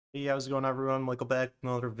Hey, how's it going everyone? Welcome back to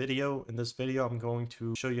another video. In this video, I'm going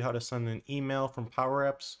to show you how to send an email from Power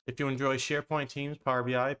Apps. If you enjoy SharePoint Teams, Power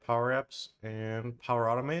BI, Power Apps, and Power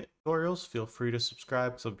Automate tutorials, feel free to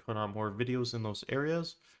subscribe because I'll be putting out more videos in those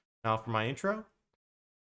areas. Now for my intro.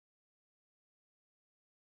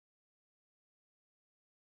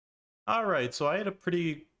 Alright, so I had a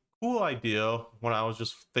pretty cool idea when I was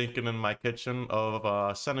just thinking in my kitchen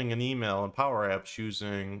of sending an email in Power Apps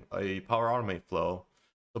using a Power Automate flow.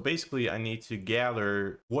 So basically, I need to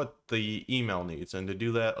gather what the email needs. And to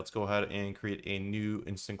do that, let's go ahead and create a new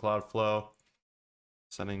Instant Cloud flow.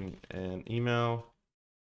 Sending an email,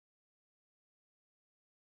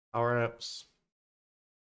 Power Apps.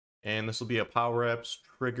 And this will be a Power Apps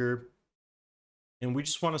trigger. And we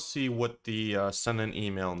just want to see what the send an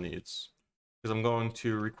email needs, because I'm going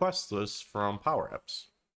to request this from Power Apps.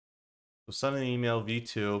 So send an email v2.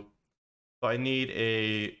 So I need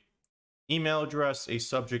a email address, a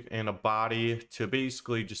subject, and a body to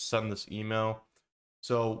basically just send this email.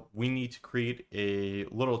 So we need to create a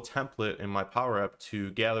little template in my Power App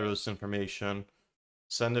to gather this information,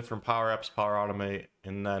 send it from Power Apps, Power Automate,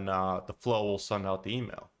 and then the flow will send out the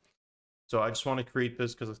email. So I just want to create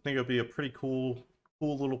this because I think it'll be a pretty cool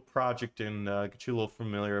little project and get you a little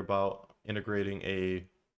familiar about integrating a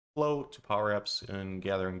flow to Power Apps and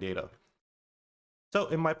gathering data. So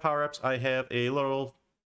in my Power Apps,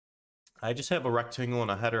 I just have a rectangle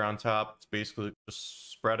and a header on top. It's basically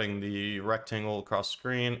just spreading the rectangle across the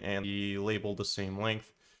screen and the label the same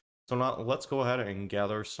length. So now let's go ahead and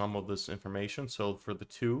gather some of this information. So for the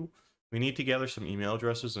two, we need to gather some email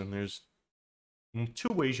addresses, and there's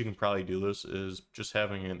two ways you can probably do this: is just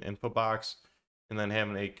having an input box and then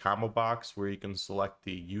having a combo box where you can select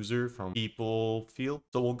the user from people field.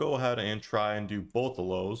 So we'll go ahead and try and do both of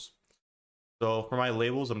those. So for my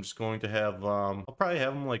labels, I'm just going to have, I'll probably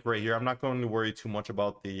have them like right here. I'm not going to worry too much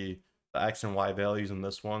about the X and Y values in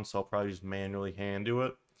this one, so I'll probably just manually hand do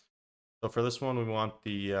it. So for this one, we want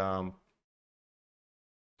the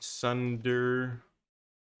sender,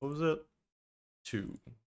 what was it? 2.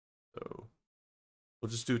 So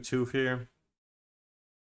we'll just do 2 here.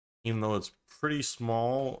 Even though it's pretty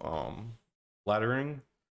small lettering,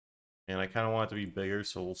 and I kind of want it to be bigger,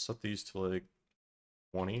 so we'll set these to like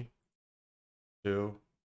 20. 2.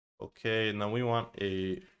 Okay, and then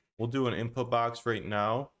we'll do an input box right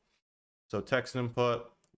now. So text input,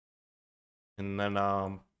 and then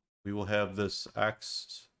we will have this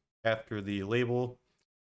X after the label.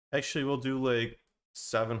 Actually, we'll do like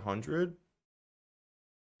 700,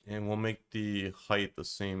 and we'll make the height the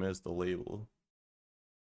same as the label.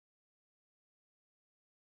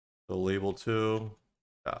 So label 2,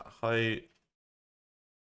 height.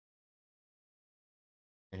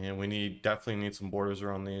 And we definitely need some borders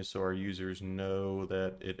around these so our users know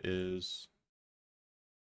that it is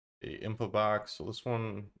a input box. So this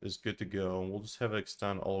one is good to go. We'll just have it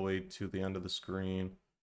extend all the way to the end of the screen.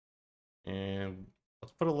 And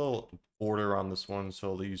let's put a little border on this one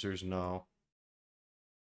so the users know.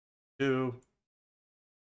 2.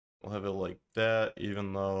 We'll have it like that,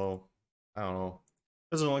 even though, I don't know,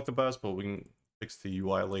 doesn't look the best, but we can fix the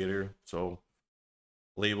UI later. So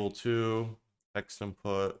label 2, text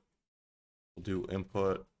input, we'll do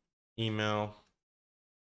input, email.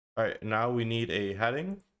 All right, now we need a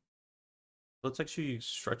heading. Let's actually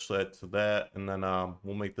stretch that to that, and then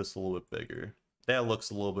we'll make this a little bit bigger. That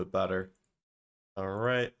looks a little bit better. All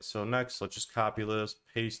right, so next, let's just copy this,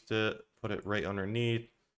 paste it, put it right underneath.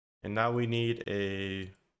 And now we need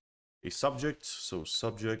a subject. So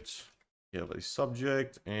subject, we have a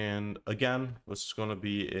subject, and again, this is going to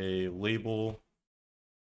be a label.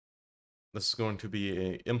 This is going to be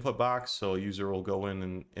a input box, so a user will go in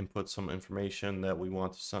and input some information that we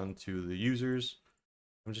want to send to the users.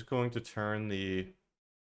 I'm just going to turn the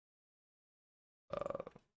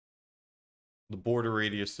border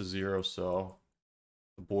radius to 0, so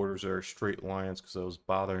the borders are straight lines, because that was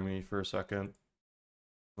bothering me for a second.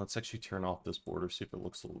 Let's actually turn off this border, see if it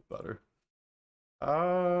looks a little better.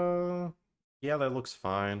 Yeah, that looks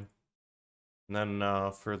fine. And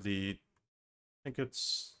then for the, I think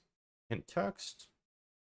it's hint text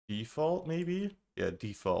default, maybe. Yeah,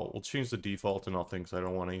 default. We'll change the default to nothing because I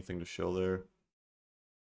don't want anything to show there.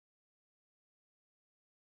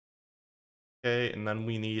 Okay, and then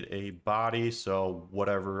we need a body, so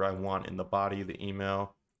whatever I want in the body of the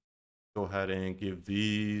email. Go ahead and give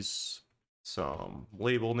these some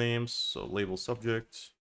label names. So label subject,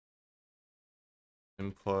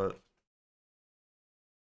 input,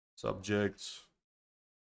 subject.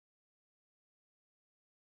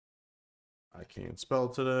 I can't spell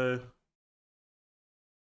today.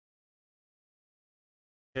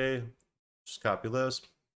 Okay, just copy this.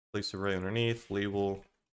 place it right underneath, label,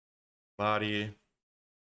 body,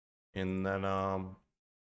 and then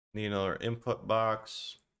need another input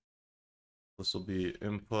box. This will be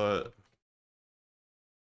input,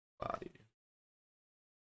 body.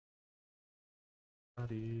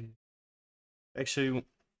 Actually,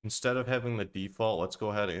 instead of having the default, let's go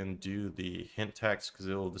ahead and do the hint text because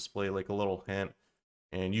it will display like a little hint,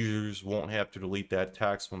 and users won't have to delete that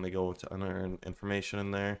text when they go to enter information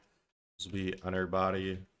in there. This will be enter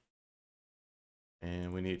body,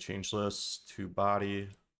 and we need to change this to body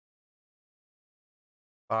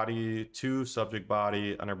to subject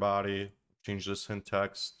body, enter body. Change this hint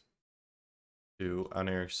text to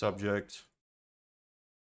enter subject.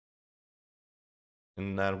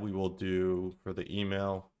 And that we will do for the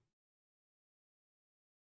email.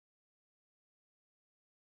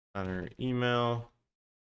 Enter email.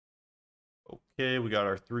 Okay, we got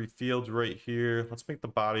our 3 fields right here. Let's make the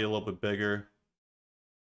body a little bit bigger.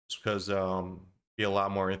 Just because be a lot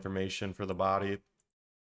more information for the body.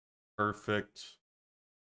 Perfect.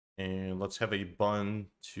 And let's have a button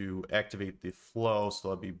to activate the flow. So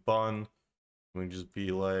that'll be button. We can just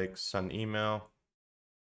be like send email.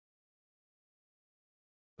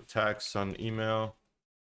 The text send email.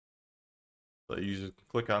 So the user can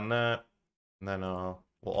click on that. And then we'll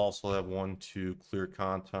also have one to clear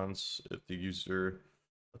contents. If the user,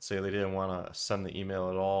 let's say they didn't want to send the email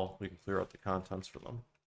at all, we can clear out the contents for them.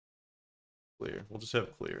 Clear. We'll just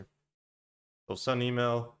have clear. So send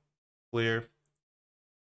email, clear.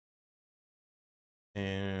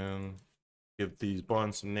 And give these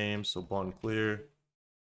buttons some names. So button clear.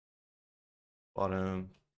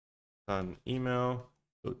 Button send email.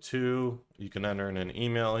 Go to, you can enter in an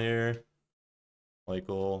email here.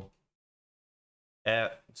 Michael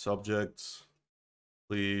at subject,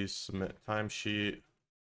 please submit timesheet.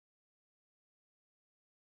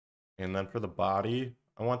 And then for the body,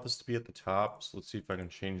 I want this to be at the top. So let's see if I can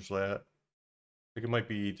change that. I think it might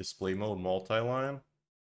be display mode multi-line.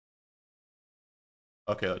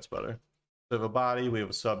 Okay, that's better. We have a body, we have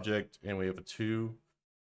a subject, and we have a to.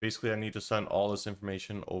 Basically, I need to send all this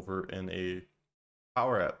information over in a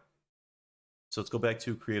Power App. So let's go back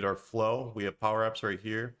to create our flow. We have Power Apps right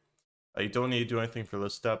here. You don't need to do anything for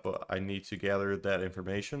this step, but I need to gather that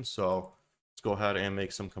information. So let's go ahead and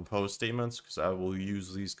make some compose statements because I will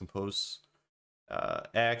use these compose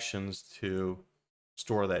actions to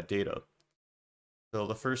store that data. So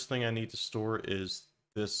the first thing I need to store is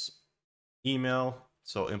this email.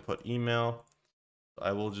 So input email.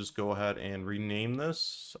 I will just go ahead and rename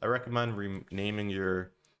this. I recommend renaming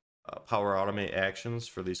your Power Automate actions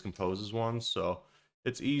for these composes ones. So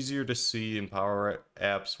it's easier to see in Power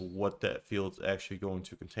Apps what that field is actually going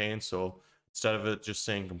to contain. So instead of it just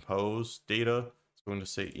saying compose data, it's going to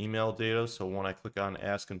say email data. So when I click on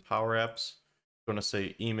ask in Power Apps, it's going to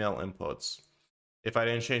say email inputs. If I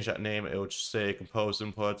didn't change that name, it would just say compose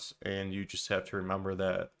inputs, and you just have to remember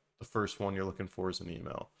that the first one you're looking for is an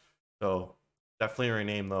email. So definitely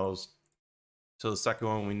rename those. So the second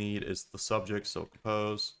one we need is the subject, so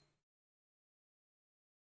compose.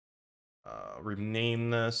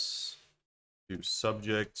 Rename this to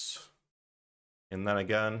subject, and then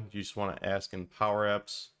again you just want to ask in Power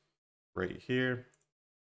Apps right here.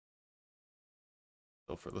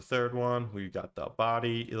 So for the third one, we got the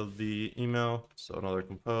body of the email, so another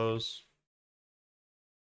compose,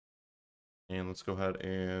 and let's go ahead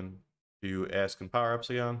and do ask in Power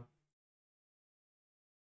Apps again.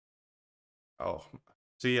 Oh,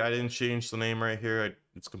 see, I didn't change the name right here.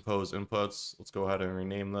 It's compose inputs. Let's go ahead and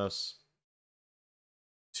rename this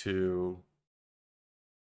to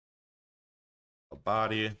a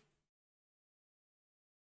body.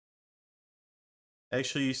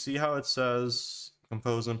 Actually, you see how it says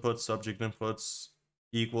compose inputs, subject inputs,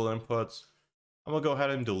 equal inputs? I'm gonna go ahead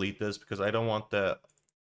and delete this because I don't want that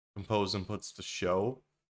compose inputs to show.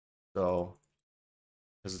 So,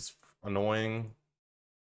 because it's annoying.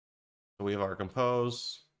 So we have our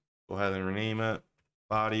compose. Go ahead and rename it.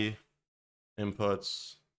 Body,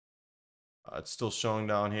 inputs. It's still showing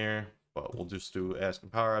down here, but we'll just do ask in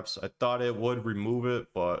Power Apps. I thought it would remove it,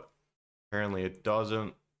 but apparently it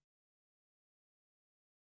doesn't.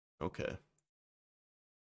 Okay.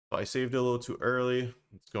 So I saved it a little too early.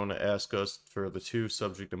 It's going to ask us for the two,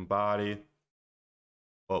 subject and body,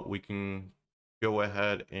 but we can go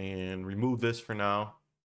ahead and remove this for now.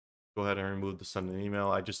 Go ahead and remove the send an email.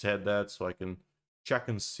 I just had that so I can check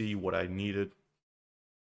and see what I needed.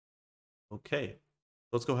 Okay,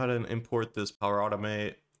 let's go ahead and import this Power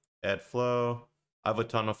Automate, add flow. I have a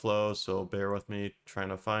ton of flows, so bear with me trying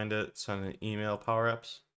to find it. Send an email, Power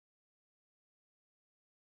Apps.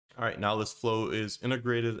 All right, now this flow is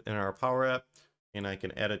integrated in our Power App. and I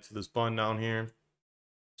can add it to this button down here.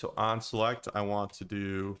 So on select, I want to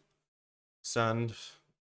do sending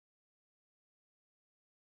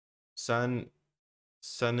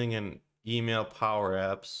an email power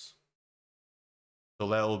apps. So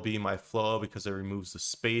that will be my flow because it removes the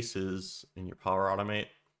spaces in your Power Automate.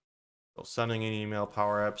 So sending an email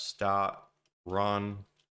power apps dot run.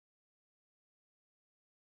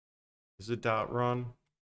 Is it dot run?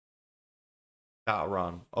 Dot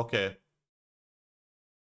run. Okay.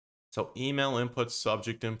 So email inputs,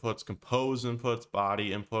 subject inputs, compose inputs, body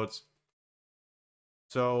inputs.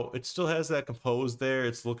 So it still has that compose there.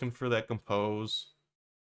 It's looking for that compose.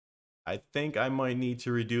 I think I might need to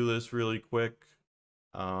redo this really quick.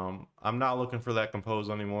 I'm not looking for that compose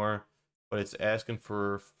anymore, but it's asking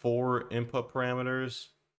for 4 input parameters.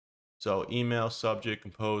 So email, subject,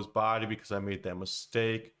 compose, body, because I made that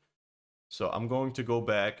mistake. So I'm going to go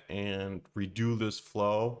back and redo this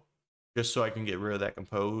flow just so I can get rid of that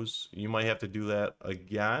compose. You might have to do that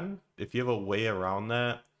again. If you have a way around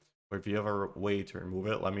that, or if you have a way to remove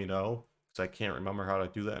it, let me know, because I can't remember how to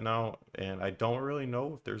do that now, and I don't really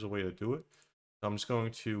know if there's a way to do it. So I'm just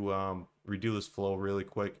going to redo this flow really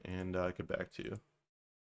quick and get back to you.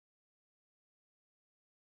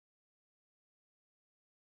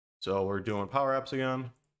 So we're doing power apps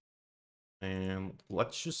again. And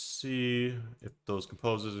let's just see if those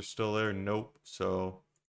composes are still there. Nope. So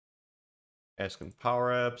asking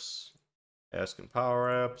power apps, asking power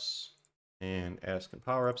apps, and asking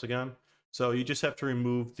power apps again. So you just have to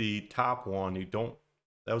remove the top one. You don't,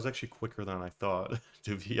 that was actually quicker than I thought,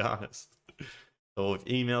 to be honest. So with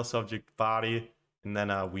email, subject, body, and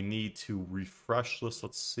then we need to refresh this.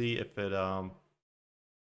 Let's see if it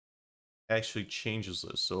actually changes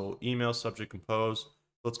this. So email, subject, compose.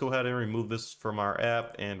 Let's go ahead and remove this from our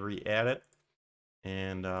app and re-add it,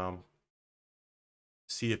 and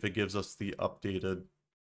see if it gives us the updated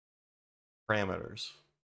parameters.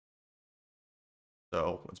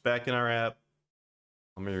 So it's back in our app.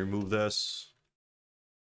 I'm going to remove this.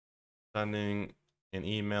 Sending an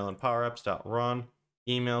email and power apps.run.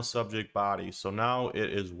 Email, subject, body. So now it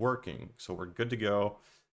is working. So we're good to go.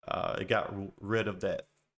 It got rid of that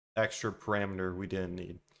extra parameter we didn't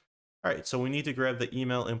need. All right, so we need to grab the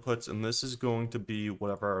email inputs, and this is going to be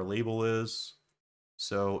whatever our label is.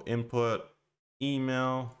 So input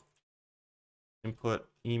email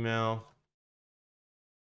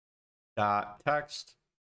dot text,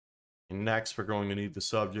 and next we're going to need the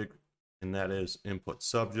subject, and that is input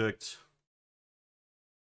subject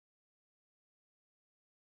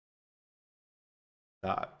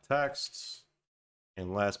dot text,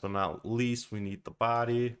 and last but not least we need the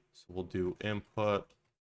body, so we'll do input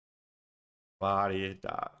body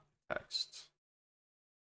dot text.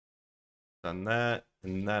 Done that,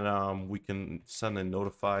 and then we can send a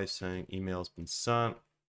notify saying email has been sent.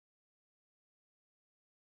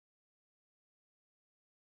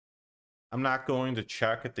 I'm not going to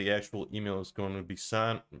check if the actual email is going to be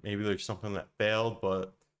sent. Maybe there's something that failed,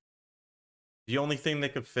 but the only thing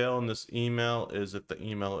that could fail in this email is if the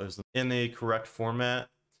email is in a correct format.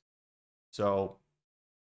 So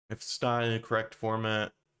if it's not in a correct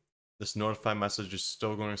format, this notify message is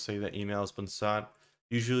still going to say that email has been sent.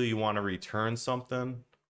 Usually you want to return something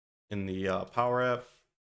in the Power App.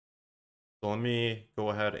 So let me go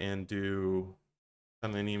ahead and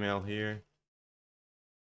send an email here.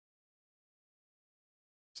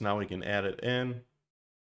 So now we can add it in.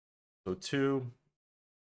 So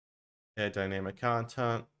add dynamic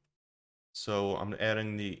content. So I'm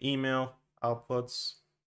adding the email outputs.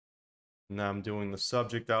 Now I'm doing the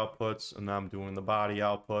subject outputs, and now I'm doing the body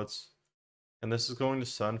outputs. And this is going to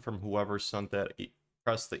send from whoever sent that,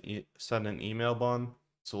 press the send an email button.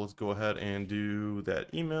 So let's go ahead and do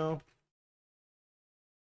that email.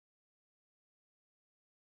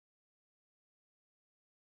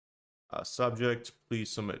 Subject,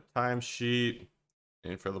 please submit timesheet.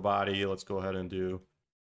 And for the body, let's go ahead and do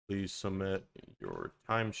please submit your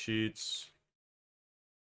timesheets.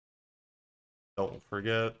 Don't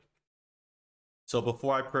forget. So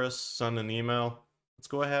before I press send an email, let's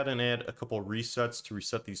go ahead and add a couple resets to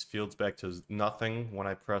reset these fields back to nothing when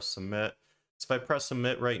I press submit. So if I press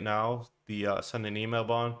submit right now, the send an email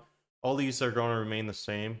button, all these are going to remain the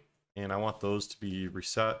same, and I want those to be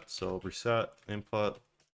reset. So reset input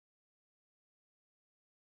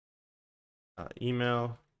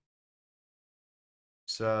email,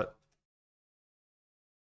 set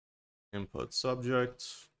input subject,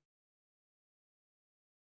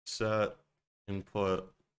 set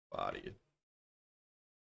input body.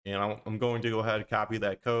 And I'm going to go ahead and copy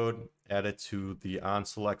that code, add it to the on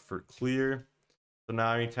select for clear. So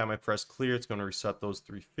now anytime I press clear, it's going to reset those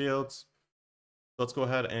 3 fields. let's go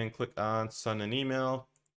ahead and click on send an email.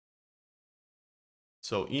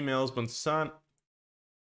 So email's been sent.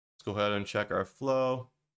 Let's go ahead and check our flow.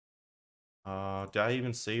 Did I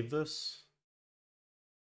even save this?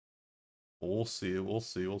 We'll see. We'll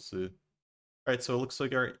see. We'll see. All right. So it looks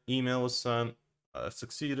like our email was sent.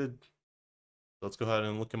 Succeeded. Let's go ahead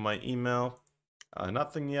and look at my email.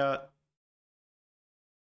 Nothing yet.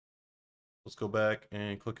 Let's go back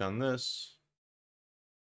and click on this.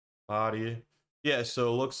 Body. Yeah, so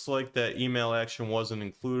it looks like that email action wasn't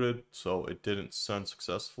included, so it didn't send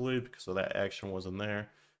successfully because of that action wasn't there.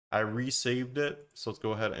 I resaved it, so let's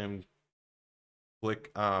go ahead and click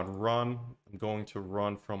on run. I'm going to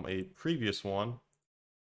run from a previous one.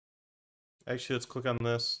 Actually, let's click on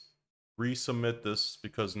this, resubmit this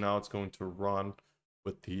because now it's going to run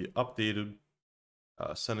with the updated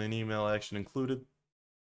send an email action included.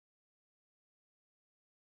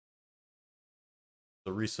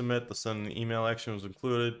 So resubmit, the send an email action was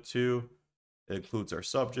included too. It includes our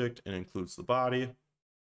subject and includes the body.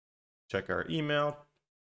 Check our email,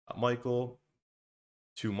 Michael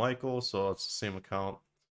to Michael, so it's the same account.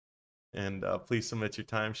 And please submit your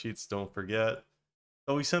timesheets, don't forget.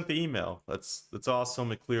 So we sent the email. That's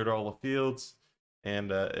awesome. It cleared all the fields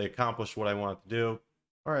and it accomplished what I wanted to do.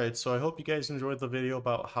 All right, so I hope you guys enjoyed the video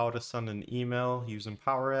about how to send an email using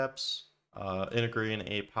Power Apps, integrating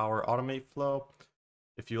a Power Automate flow.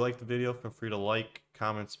 If you liked the video, feel free to like,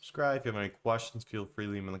 comment, subscribe. If you have any questions, feel free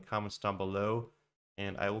to leave them in the comments down below.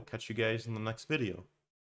 And I will catch you guys in the next video.